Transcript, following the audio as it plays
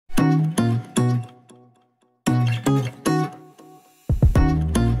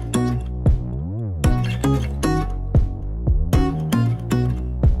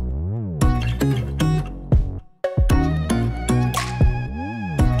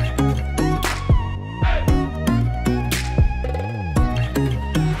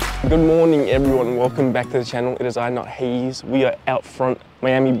Good morning everyone, welcome back to the channel. It is I, not Haze. We are out front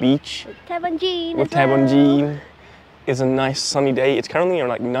Miami Beach with Tamborine. It's a nice sunny day. It's currently around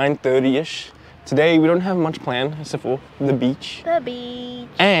like 9:30ish. Today we don't have much planned except for the beach. The beach.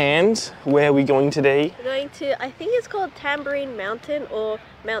 And where are we going today? We're going to, I think it's called Tamborine Mountain or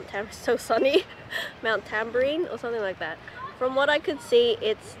Mount Tamborine, so sunny. Mount Tamborine or something like that. From what I could see,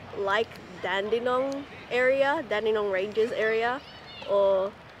 it's like Dandenong area, Dandenong Ranges area,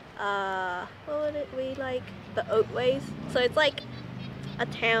 or what would it be like? The Oatways. So it's like a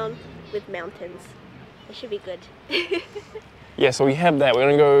town with mountains. It should be good. Yeah, so we have that. We're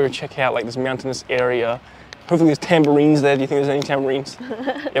gonna go check out like this mountainous area. Hopefully there's tambourines there. Do you think there's any tambourines?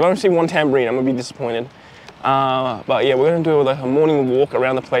 If I don't see one tambourine, I'm gonna be disappointed. But yeah, we're gonna do like a morning walk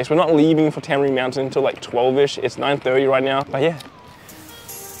around the place. We're not leaving for Tamborine Mountain until like 12ish. It's 9:30 right now. But yeah,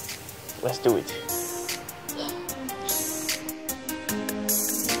 let's do it.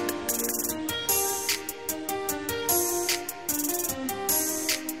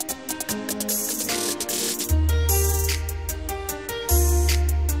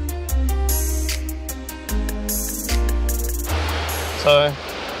 So,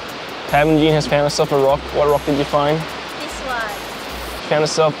 Tamborine has found herself a rock. What rock did you find? This one. Found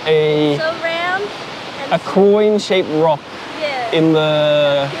herself a round and coin-shaped rock in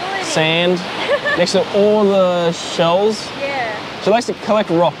the sand next to all the shells. Yeah. She likes to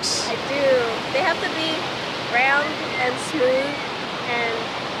collect rocks. I do. They have to be round and smooth and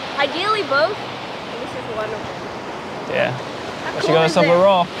ideally both. And this is one of them. Yeah. How She cool got is herself it? a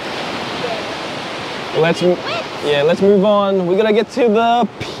rock. Yeah. Let's move on. We gotta get to the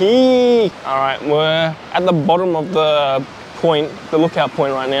peak. All right, we're at the bottom of the point, the lookout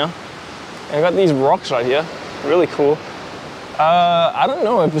point right now. And I got these rocks right here, really cool. I don't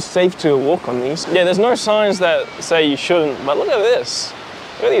know if it's safe to walk on these. Yeah, there's no signs that say you shouldn't, but look at this.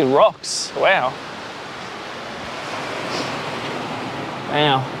 Look at these rocks, wow.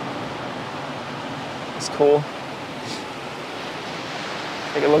 Wow, that's cool.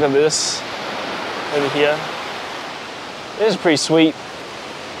 Take a look at this. Over here. This is pretty sweet.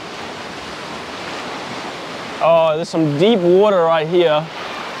 Oh, there's some deep water right here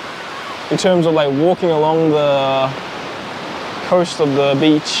in terms of like walking along the coast of the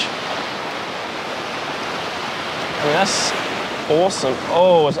beach. I mean, that's awesome.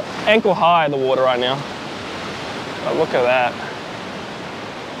 Oh, it's ankle high, the water right now. Oh, look at that.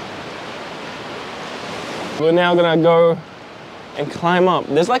 We're now gonna go and climb up.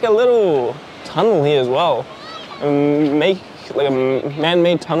 There's like a little tunnel here as well, and make like a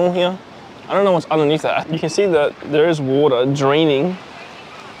man-made tunnel here. I don't know what's underneath that. You can see that there is water draining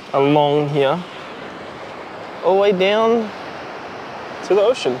along here all the way down to the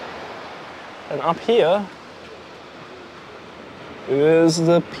ocean, and up here is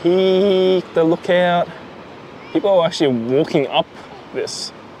the peak, the lookout. People are actually walking up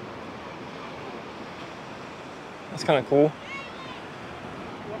this. That's kind of cool.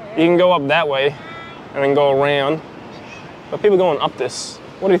 You can go up that way and then go around, but people going up this.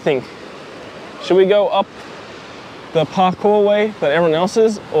 What do you think? Should we go up the parkour way that everyone else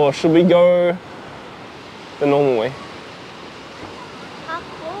is, or should we go the normal way?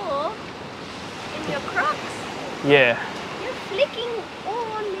 Parkour? In your Crocs? Yeah. You're flicking all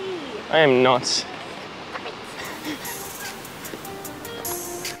on me. I am not.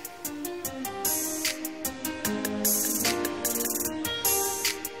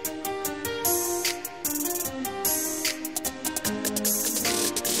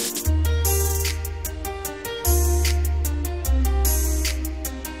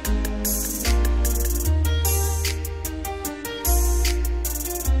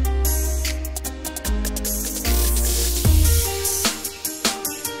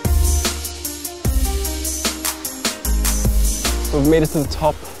 We've made it to the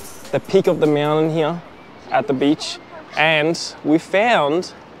top, the peak of the mountain here at the beach, and we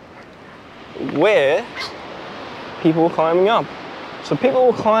found where people were climbing up. So people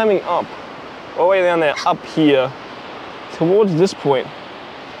were climbing up all the way down there, up here, towards this point.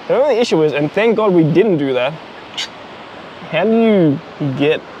 The only issue is, and thank God we didn't do that, how do you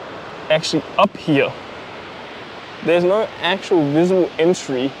get actually up here? There's no actual visible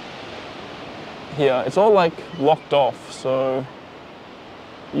entry here. It's all like blocked off, so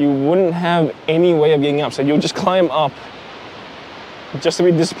you wouldn't have any way of getting up. So you'll just climb up just to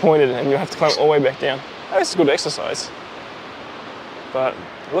be disappointed, and you'll have to climb all the way back down. That's a good exercise. But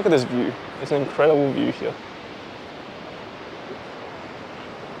look at this view. It's an incredible view here.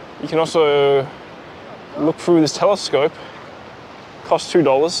 You can also look through this telescope. Costs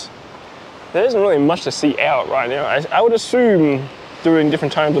 $2. There isn't really much to see out right now. I would assume during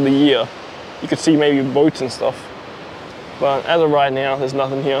different times of the year, you could see maybe boats and stuff. But as of right now, there's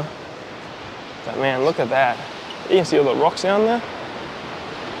nothing here. But man, look at that. You can see all the rocks down there.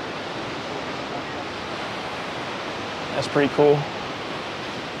 That's pretty cool.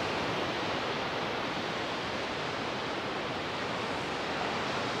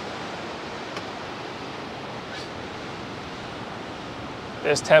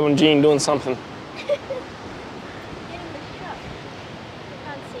 There's Tab and Jean doing something. Can't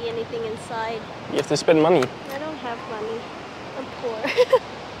see anything inside. You have to spend money. I don't have money. I'm poor.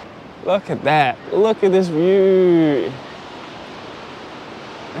 Look at that. Look at this view.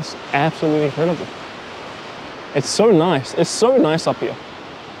 That's absolutely incredible. It's so nice. It's so nice up here.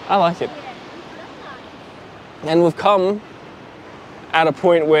 I like it. And we've come at a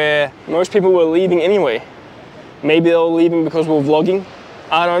point where most people were leaving anyway. Maybe they were leaving because we were vlogging.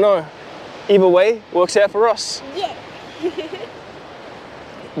 I don't know. Either way, works out for us. Yeah.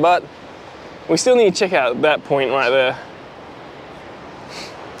 But we still need to check out that point right there.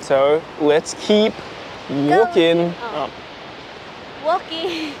 So let's keep walking up.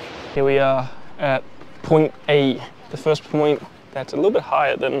 Walking. Here we are at point A, the first point that's a little bit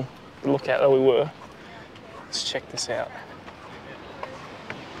higher than the lookout that we were. Let's check this out.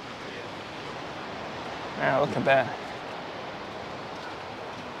 Wow, look at that.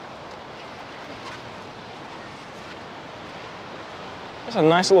 There's a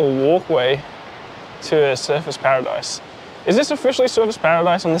nice little walkway to Surfers Paradise. Is this officially Surfers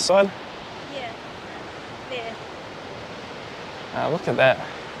Paradise on this side? Yeah. There. Wow, look at that.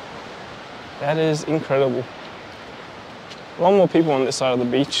 That is incredible. A lot more people on this side of the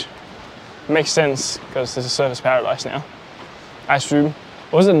beach. Makes sense, because this is Surfers Paradise now, I assume.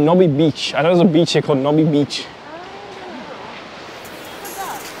 Or is it Nobby Beach? I know there's a beach here called Nobby Beach.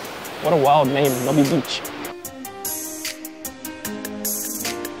 What a wild name, Nobby Beach.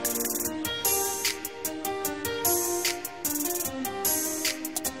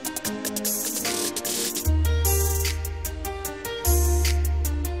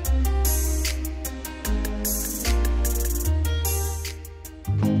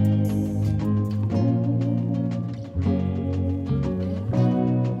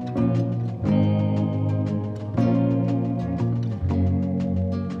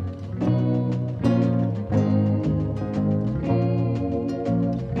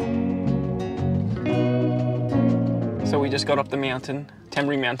 So we just got up the mountain,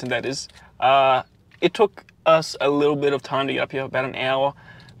 Tamborine Mountain that is. It took us a little bit of time to get up here, about an hour,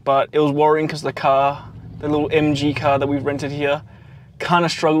 but it was worrying because the car, the little MG car that we've rented here, kind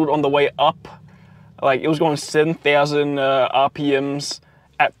of struggled on the way up. Like it was going 7,000 RPMs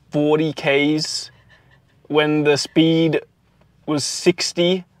at 40 Ks when the speed was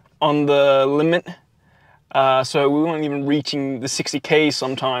 60 on the limit. So we weren't even reaching the 60 Ks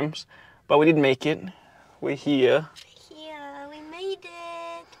sometimes, but we did make it. We're here. Yeah, we made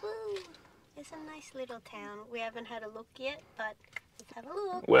it. Woo. It's a nice little town. We haven't had a look yet, but let's have a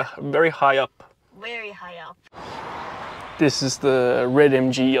look. We're very high up. Very high up. This is the red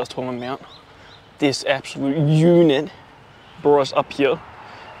MG I was talking about. This absolute unit brought us up here.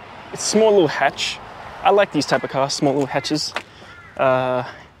 It's a small little hatch. I like these type of cars, small little hatches. But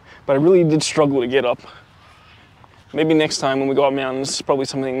I really did struggle to get up. Maybe next time when we go up mountains, probably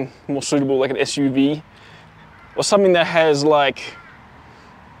something more suitable like an SUV. Or something that has like,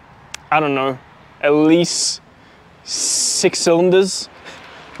 I don't know, at least 6 cylinders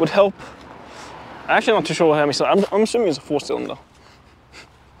would help. I'm actually not too sure how many cylinders. I'm assuming it's a 4-cylinder.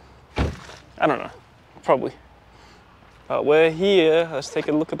 I don't know, probably. But we're here, let's take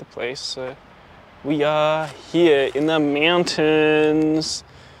a look at the place. We are here in the mountains.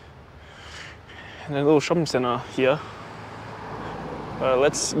 And a little shopping center here.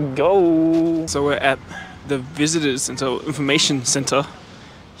 Let's go. So we're at the visitors center, information center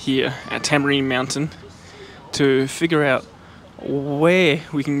here at Tamborine Mountain to figure out where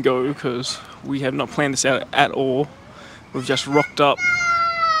we can go because we have not planned this out at all. We've just rocked up,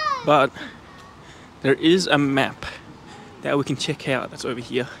 but there is a map that we can check out that's over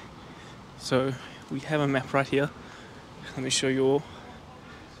here. So we have a map right here. Let me show you all.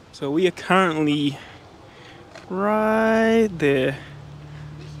 So we are currently right there.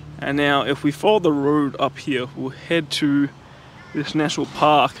 And now if we follow the road up here, we'll head to this national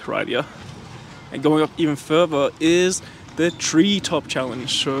park right here. And going up even further is the treetop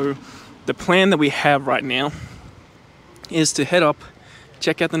challenge. So the plan that we have right now is to head up,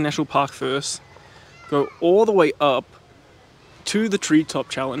 check out the national park first, go all the way up to the treetop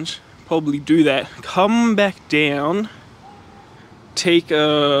challenge, probably do that, come back down, take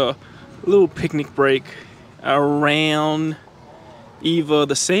a little picnic break around either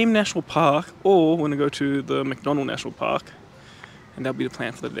the same national park or we're gonna go to the McDonald National Park, and that'll be the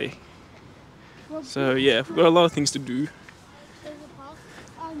plan for the day. So yeah, we've got a lot of things to do.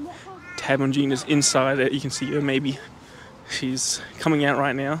 Tamborine is inside it. You can see her maybe. She's coming out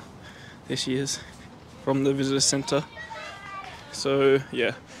right now. There she is from the visitor center. So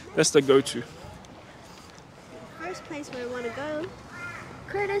yeah, that's the go-to. First place where I want to go,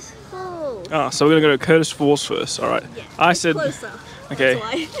 Curtis Falls. Oh, so we're gonna go to Curtis Falls first. All right. Yeah, I said. closer. Okay.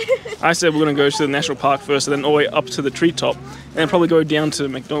 I said we're gonna go to the national park first, and then all the way up to the treetop, and then probably go down to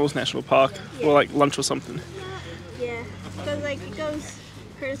McDonald's National Park for like lunch or something. Yeah, because like it goes.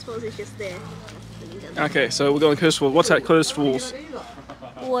 Curtis Falls is just there. Okay, so we're going to Curtis Falls. What's at Curtis Falls?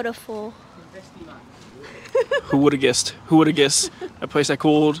 Waterfall. Who would have guessed? Who would have guessed a place that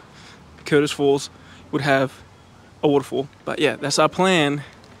called Curtis Falls would have a waterfall? But yeah, that's our plan.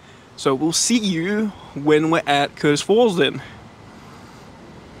 So we'll see you when we're at Curtis Falls then.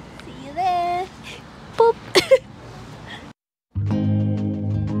 See you there. Boop.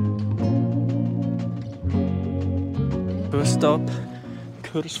 First stop,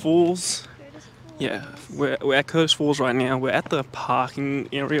 Curtis Falls. Yeah, we're at Curtis Falls right now. We're at the parking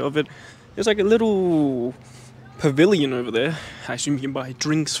area of it. There's like a little pavilion over there. I assume you can buy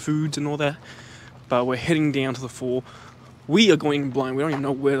drinks, foods and all that. But we're heading down to the fall. We are going blind. We don't even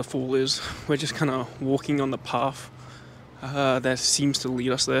know where the fall is. We're just kind of walking on the path that seems to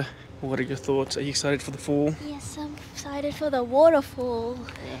lead us there. What are your thoughts? Are you excited for the fall? Yes, I'm excited for the waterfall.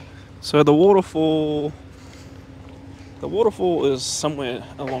 Yeah. So the waterfall is somewhere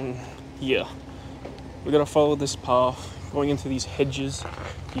along here. We're gonna follow this path, going into these hedges,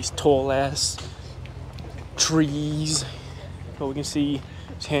 these tall ass trees. But we can see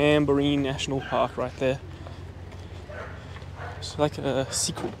Tamborine National Park right there. It's like a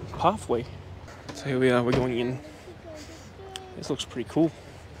secret pathway. So here we are, we're going in. This looks pretty cool.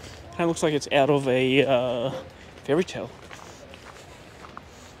 Kind of looks like it's out of a fairy tale.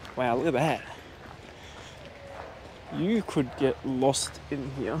 Wow, look at that. You could get lost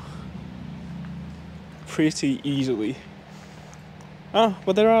in here pretty easily.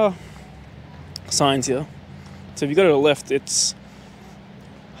 But there are signs here. So if you go to the left, it's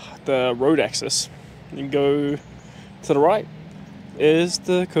the road access. You go to the right is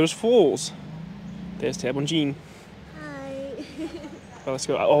the Curtis Falls. There's Tamborine. Hi. Well, let's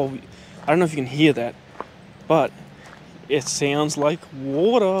go. Oh, I don't know if you can hear that, but it sounds like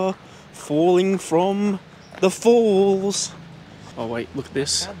water falling from the falls. Oh wait, look at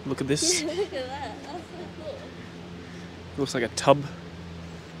this. Look at this. Look at that. That's so cool. It looks like a tub.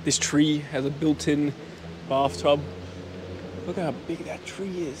 This tree has a built-in bathtub. Look how big that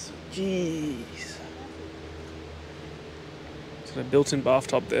tree is. Jeez. It's got a built-in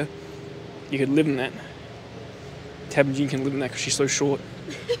bathtub there. You could live in that. Tamborine can live in that because she's so short.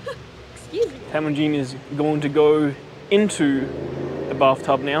 Excuse me. Tamborine is going to go into the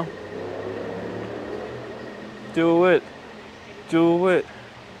bathtub now. Do it. Do it.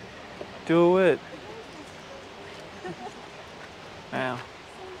 Do it. Wow.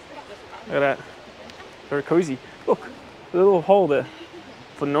 Look at that. Very cozy. Look, there's a little hole there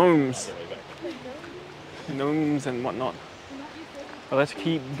for gnomes. Gnomes and whatnot. But let's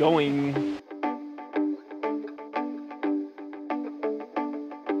keep going.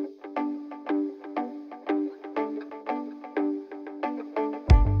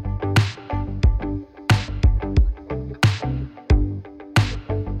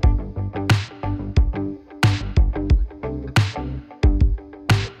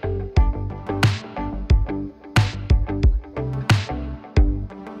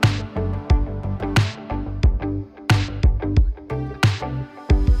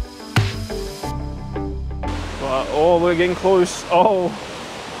 Oh, we're getting close. Oh,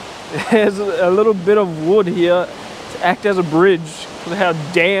 there's a little bit of wood here to act as a bridge because of how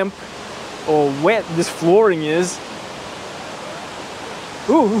damp or wet this flooring is.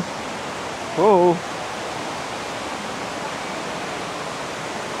 Ooh, whoa.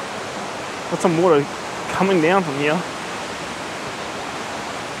 Got some water coming down from here.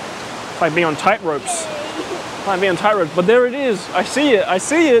 It's like being on tight ropes. It's like being on tight ropes, but there it is. I see it, I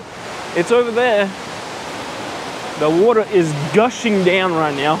see it. It's over there. The water is gushing down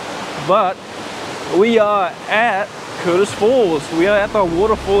right now, but we are at Curtis Falls. We are at the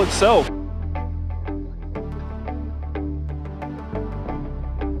waterfall itself.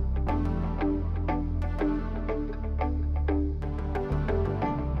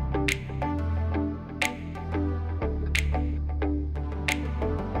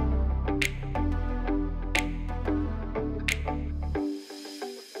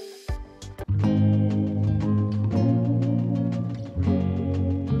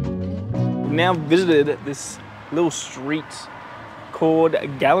 now visited this little street called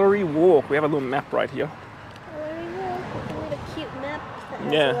Gallery Walk. We have a little map right here. Gallery Walk, a little cute map that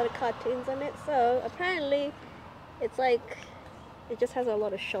has Yeah. a lot of cartoons on it. So apparently, it's like it just has a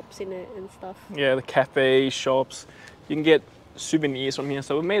lot of shops in it and stuff. Yeah, the cafe, shops. You can get souvenirs from here.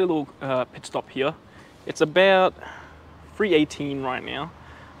 So we made a little pit stop here. It's about 3:18 right now.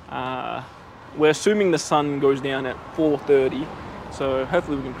 We're assuming the sun goes down at 4:30, so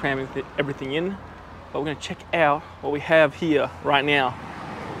hopefully we can cram everything in. But we're gonna check out what we have here right now.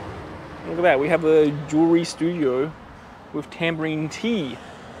 Look at that, we have a jewelry studio with Tamborine tea.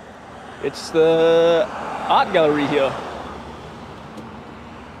 It's the art gallery here.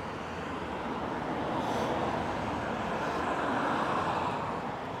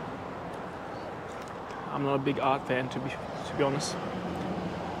 I'm not a big art fan, to be honest.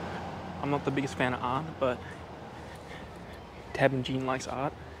 I'm not the biggest fan of art, but Tab and Jean likes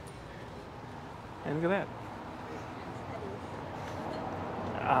art. And look at that.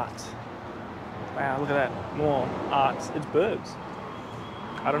 Art. Wow, look at that. More art. It's birds.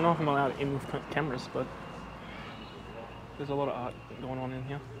 I don't know if I'm allowed in with cameras, but there's a lot of art going on in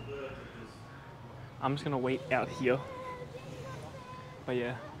here. I'm just gonna wait out here. But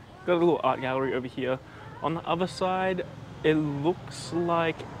yeah, got a little art gallery over here. On the other side, it looks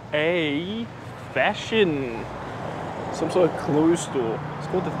like a fashion, some sort of clothes store. It's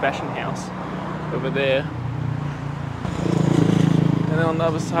called the Fashion House over there. And then on the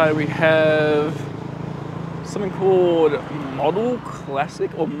other side we have something called Model Classic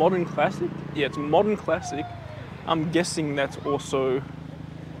or Modern Classic. Yeah, it's Modern Classic. I'm guessing that's also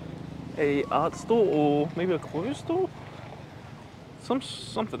a art store or maybe a clothes store?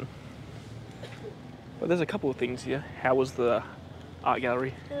 Something. But there's a couple of things here. How was the art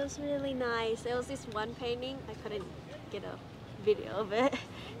gallery? It was really nice. There was this one painting. I couldn't get a video of it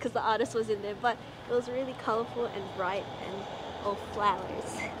because the artist was in there, but it was really colorful and bright and all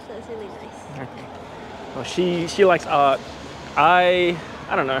flowers. So it's really nice. Okay. Well, she likes art. I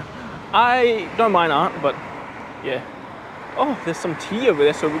don't know. I don't mind art, but yeah. Oh, there's some tea over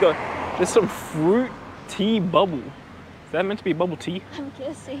there. So there's some fruit tea bubble. Is that meant to be bubble tea? I'm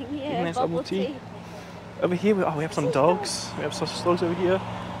guessing, yeah. Nice Bubble tea. Over here, we have some dogs. We have sausage dogs over here.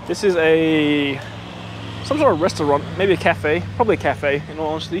 This is some sort of restaurant, maybe a cafe, probably a cafe in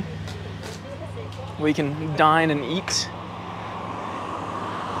all honesty, where you can dine and eat.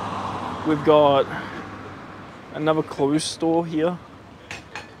 We've got another clothes store here.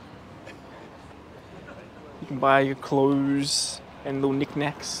 You can buy your clothes and little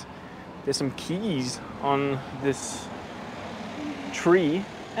knickknacks. There's some keys on this tree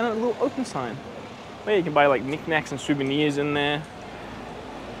and a little open sign. Where you can buy like knickknacks and souvenirs in there.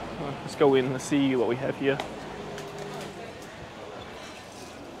 Well, let's go in and see what we have here.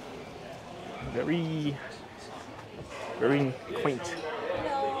 Very, very quaint.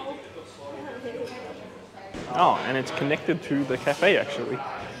 Oh, and it's connected to the cafe actually.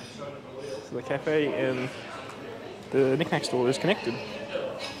 So the cafe and the knickknack store is connected.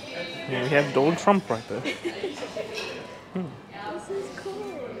 And we have Donald Trump right there. This is cool.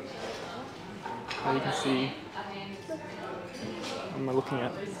 As you can see, what am I looking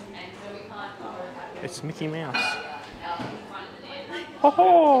at? It's Mickey Mouse. Ho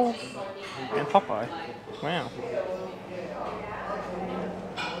ho! And Popeye. Wow.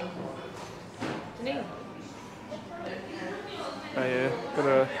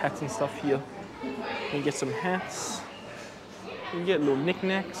 Got hats and stuff here. You can get some hats. You can get little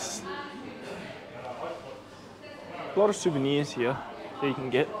knickknacks. A lot of souvenirs here that you can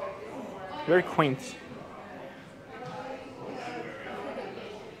get. Very quaint.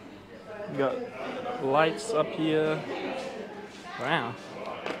 You got lights up here. Wow.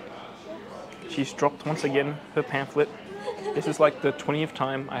 She's dropped once again her pamphlet. This is like the 20th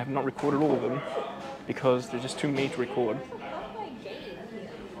time I have not recorded all of them because there's just too many to record.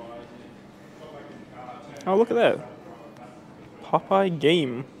 Oh, look at that. Popeye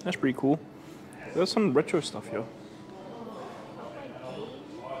game. That's pretty cool. There's some retro stuff here.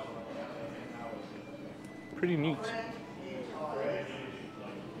 Pretty neat.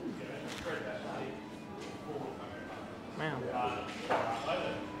 Wow.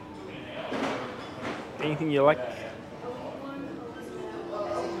 Anything you like?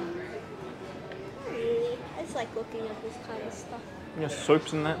 I just like looking at this kind of stuff. You know,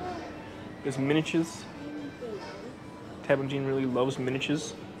 soaps and that. There's miniatures. Tamborine really loves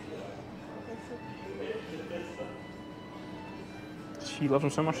miniatures. She loves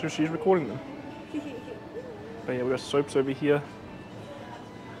them so much that she's recording them. But yeah, we got soaps over here.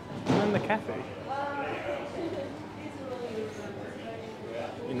 And then the cafe.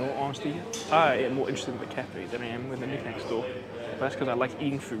 in all honesty, I am more interested in the cafe than I am with the knick-knack store. But that's because I like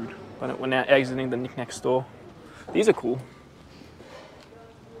eating food. But we're now exiting the knick-knack store. These are cool.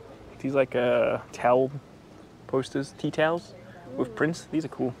 These like towel posters, tea towels with prints. These are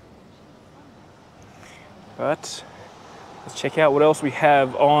cool. But let's check out what else we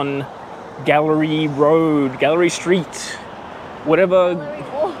have on Gallery Road, Gallery Street, whatever.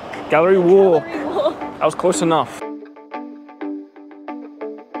 Gallery Walk. I was close enough.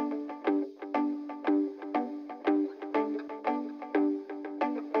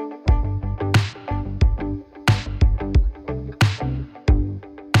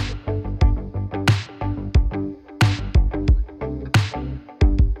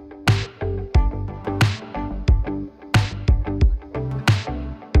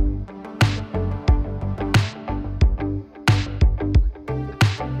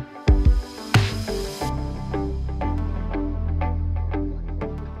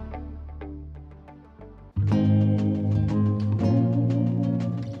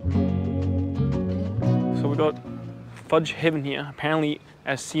 Fudge heaven here, apparently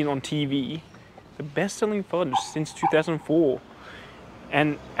as seen on TV, the best-selling fudge since 2004,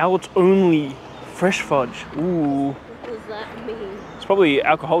 and out only fresh fudge. Ooh. What does that mean? It's probably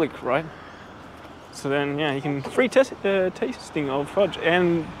alcoholic, right? So then, yeah, you can free tasting of fudge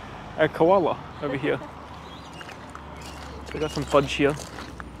and a koala over here. So we got some fudge here.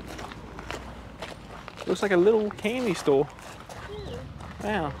 Looks like a little candy store.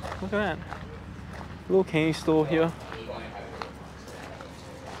 Wow, look at that. Little candy store here.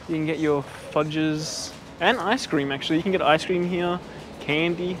 You can get your fudges and ice cream actually. You can get ice cream here,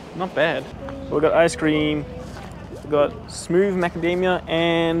 candy, not bad. So we've got ice cream, we've got smooth macadamia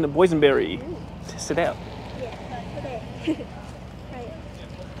and boysenberry. Test it out. Yeah, try it.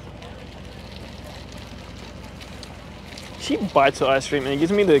 She bites her ice cream and it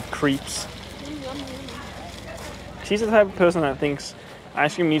gives me the creeps. She's the type of person that thinks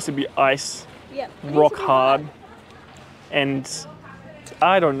ice cream needs to be ice, rock hard, and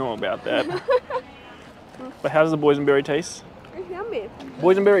I don't know about that. But how does the boysenberry taste? It's yummy.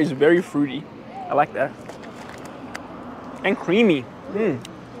 Boysenberry is very fruity. I like that. And creamy.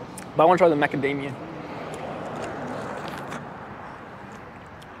 But I want to try the macadamia.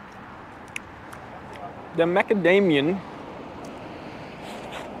 The macadamia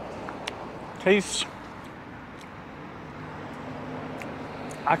tastes...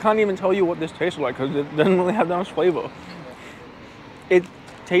 I can't even tell you what this tastes like because it doesn't really have that much flavor. It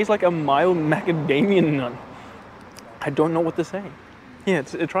tastes like a mild macadamia nut. I don't know what to say. Yeah,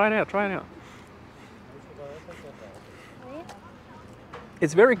 try it out, try it out.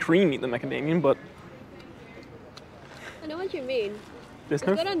 It's very creamy, the macadamia, but... I know what you mean. It's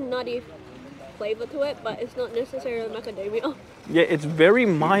got a nutty flavor to it, but it's not necessarily macadamia. Yeah, it's very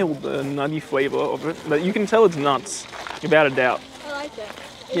mild, the nutty flavor of it, but you can tell it's nuts, without a doubt. I like it.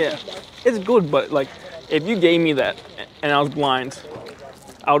 Yeah, it's good, but like, if you gave me that and I was blind,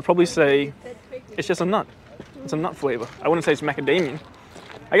 I would probably say it's just a nut. It's a nut flavor. I wouldn't say it's macadamia.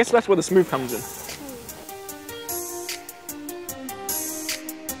 I guess that's where the smooth comes in.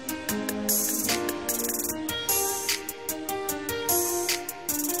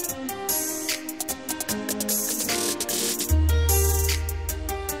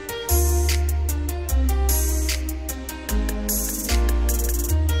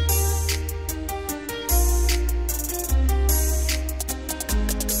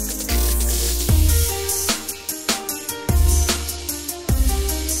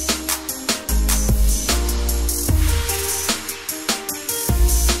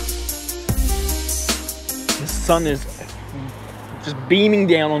 The sun is just beaming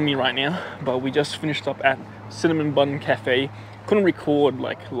down on me right now, but we just finished up at Cinnamon Bun Cafe. Couldn't record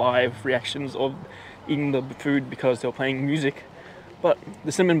like live reactions of eating the food because they were playing music, but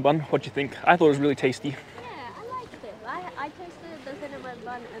the cinnamon bun, what do you think? I thought it was really tasty. Yeah, I liked it. I tasted the cinnamon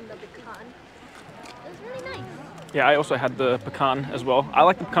bun and the pecan. It was really nice. Yeah, I also had the pecan as well. I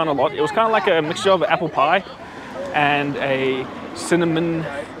like the pecan a lot. It was kind of like a mixture of apple pie and a cinnamon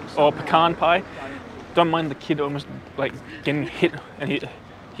or pecan pie. Don't mind the kid almost like getting hit and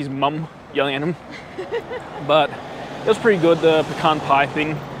his mum yelling at him. But it was pretty good, the pecan pie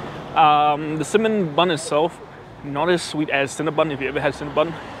thing. The cinnamon bun itself, not as sweet as Cinnabon, if you ever had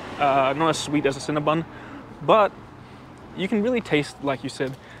Cinnabon. Not as sweet as a Cinnabon, but you can really taste, like you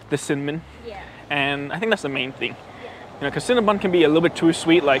said, the cinnamon. Yeah. And I think that's the main thing. Yeah. You know, because Cinnabon can be a little bit too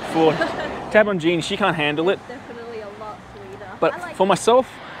sweet, like for Tabon Jean, she can't handle it. Definitely a lot sweeter. But like for myself,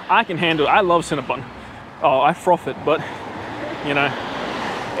 I can handle it. I love Cinnabon. Oh, I froth it, but you know,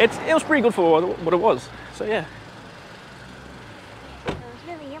 it was pretty good for what it was. So yeah. It was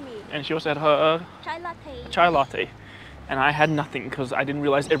really and she also had her chai latte. And I had nothing because I didn't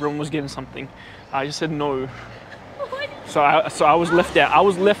realize everyone was getting something. I just said no. So I was left out.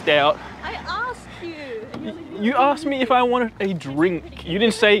 I asked you. And you're like, You asked me if I wanted a drink. You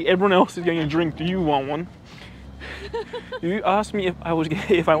didn't say everyone else is getting a drink. Do you want one? You asked me if I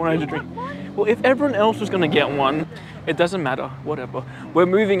wanted a drink. Well, if everyone else was gonna get one, it doesn't matter. Whatever. We're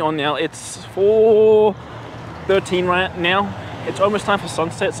moving on now. It's 4:13 right now. It's almost time for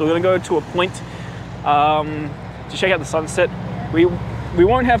sunset, so we're gonna go to a point to check out the sunset. We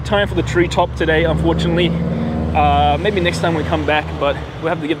won't have time for the treetop today, unfortunately. Maybe next time we come back, but we'll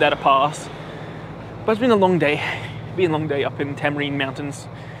have to give that a pass. But it's been a long day. It's been a long day up in Tamborine Mountains.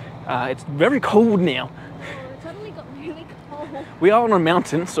 It's very cold now. it suddenly got really cold. We are on a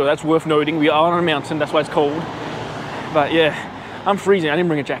mountain, so that's worth noting. We are on a mountain, that's why it's cold. But yeah, I'm freezing. I didn't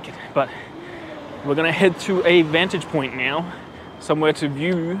bring a jacket, but we're gonna head to a vantage point now, somewhere to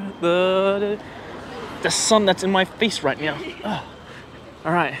view the sun that's in my face right now. Oh.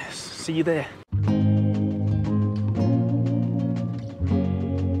 All right, see you there.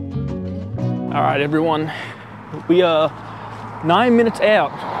 All right, everyone, we are 9 minutes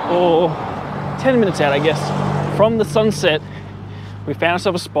out, or 10 minutes out, I guess, from the sunset. We found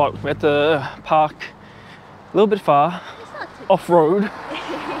ourselves a spot. We had to park a little bit far, off-road.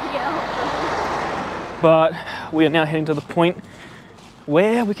 But we are now heading to the point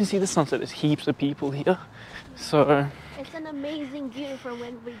where we can see the sunset. There's heaps of people here. So It's an amazing view from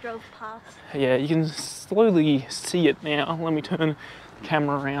when we drove past. yeah, you can slowly see it now. Let me turn the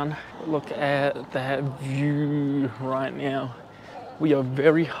camera around. Look at that view right now. We are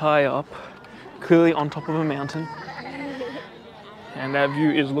very high up, clearly on top of a mountain. And that view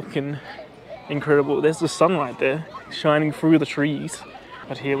is looking incredible. There's the sun right there, shining through the trees.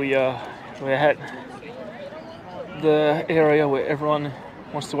 But here we are. We're at the area where everyone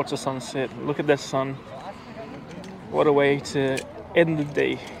wants to watch the sunset. Look at that sun. What a way to end the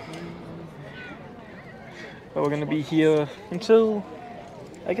day. But we're going to be here until,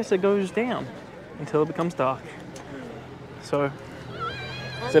 I guess it goes down, until it becomes dark. So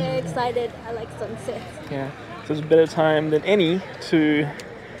I'm very excited. I like sunsets. yeah, so it's a better time than any to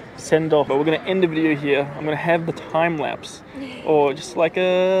send off. But we're going to end the video here. I'm going to have the time lapse, or just like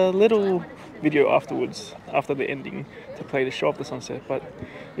a little video afterwards, after the ending, to play to show off the sunset. But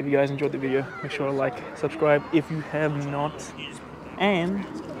if you guys enjoyed the video, make sure to like, subscribe if you have not, and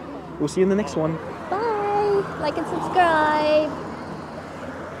we'll see you in the next one. Bye. Like and subscribe.